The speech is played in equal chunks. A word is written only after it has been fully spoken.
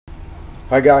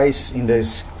Hi guys, in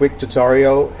this quick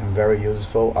tutorial and very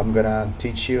useful, I'm gonna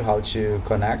teach you how to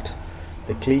connect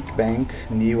the ClickBank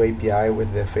new API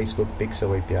with the Facebook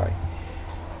Pixel API.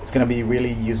 It's gonna be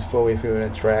really useful if you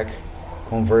want to track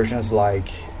conversions like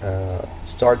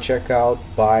start checkout,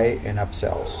 buy, and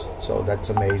upsells. So that's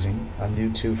amazing. A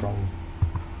new tool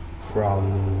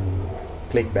from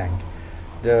ClickBank.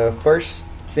 The first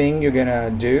thing you're gonna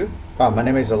do, my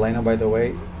name is Elena, by the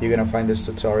way. You're gonna find this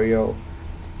tutorial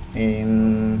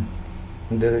in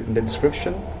the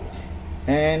description,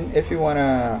 and if you want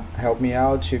to help me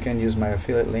out, you can use my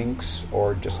affiliate links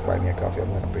or just buy me a coffee. I'm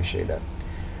going to appreciate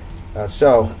that.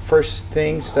 So first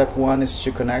thing, step one is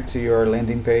to connect to your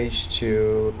landing page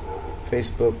to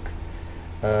Facebook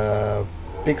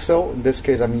Pixel. In this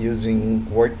case I'm using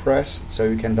WordPress, so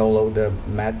you can download the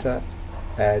Meta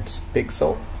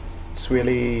Pixel. It's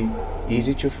really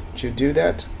easy to do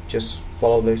that. Just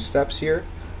follow the steps here.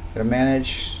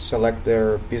 Manage, select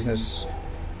their business,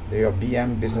 your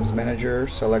BM business manager,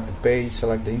 select the page,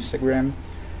 select the Instagram,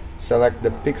 select the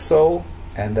pixel,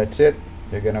 and that's it.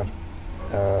 You're gonna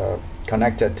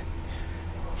connect it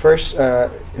first,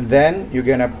 then you're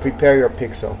gonna prepare your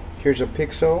pixel. Here's your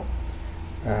pixel.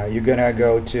 You're gonna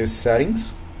go to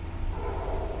settings,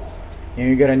 and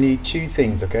you're gonna need two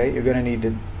things. Okay, you're gonna need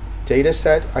the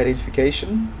dataset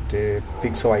identification, the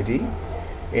pixel ID,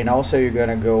 and also you're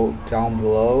gonna go down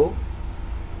below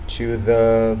to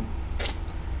the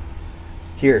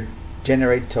here,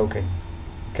 generate token.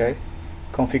 Okay,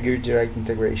 configure direct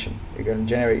integration. You're gonna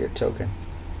generate your token,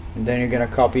 and then you're gonna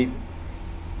copy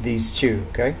these two.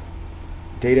 Okay,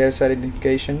 data set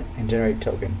identification and generate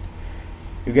token.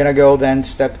 You're gonna go then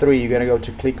step 3. You're gonna go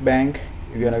to ClickBank.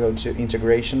 You're gonna go to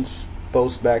integrations,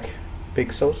 post back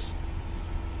pixels,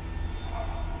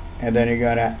 and then you're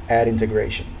gonna add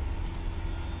integration.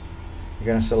 You're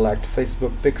gonna select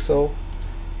Facebook Pixel.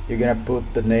 You're gonna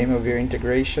put the name of your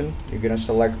integration. You're gonna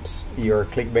select your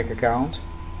ClickBank account.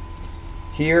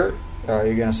 Here,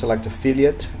 you're gonna select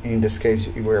affiliate. In this case,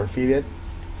 you are affiliate.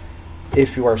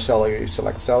 If you are seller, you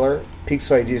select seller.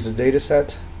 Pixel ID is the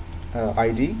dataset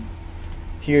ID.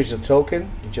 Here's the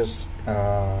token. You just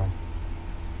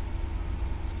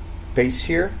paste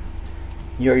here.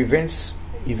 Your event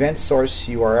source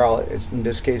URL is, in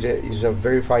this case, it is a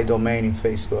verified domain in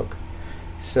Facebook.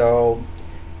 So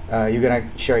you're gonna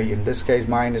share. In this case,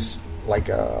 mine is like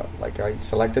I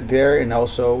selected there, and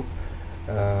also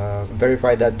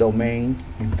verify that domain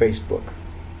in Facebook.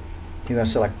 You're gonna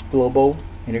select global,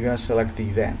 and you're gonna select the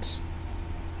events,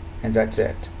 and that's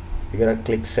it. You're gonna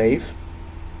click save,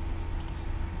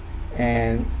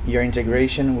 and your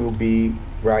integration will be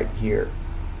right here.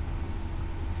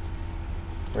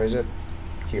 Where is it?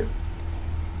 Here.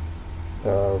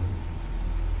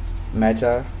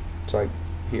 Meta. So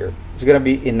here it's gonna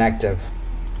be inactive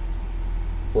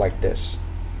like this.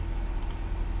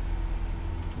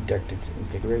 Direct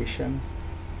integration.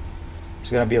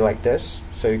 It's gonna be like this,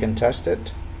 so you can test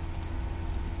it.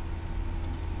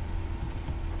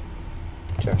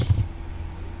 Test.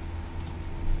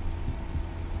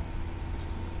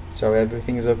 So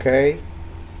everything is okay,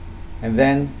 and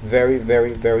then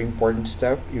very important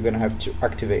step, you're gonna have to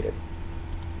activate it.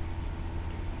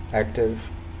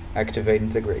 Activate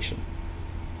integration,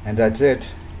 and that's it.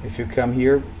 If you come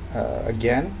here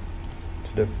again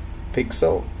to the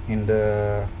pixel in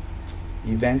the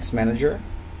events manager,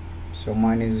 so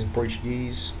mine is in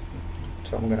Portuguese,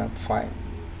 so I'm gonna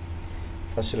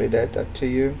facilitate that to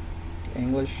you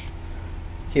English.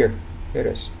 Here it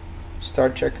is,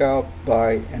 start checkout,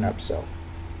 buy, and upsell,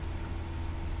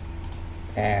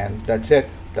 and that's it.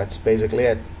 That's basically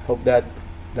it. Hope that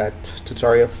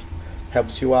tutorial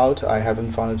helps you out. I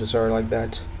haven't found a tutorial like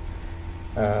that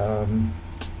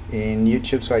in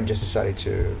YouTube, so I just decided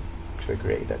to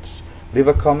create that. Leave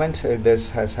a comment if this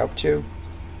has helped you.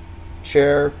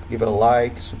 Share, give it a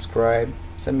like, subscribe,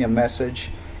 send me a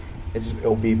message.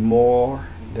 It'll be more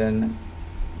than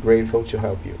grateful to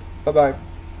help you. Bye bye.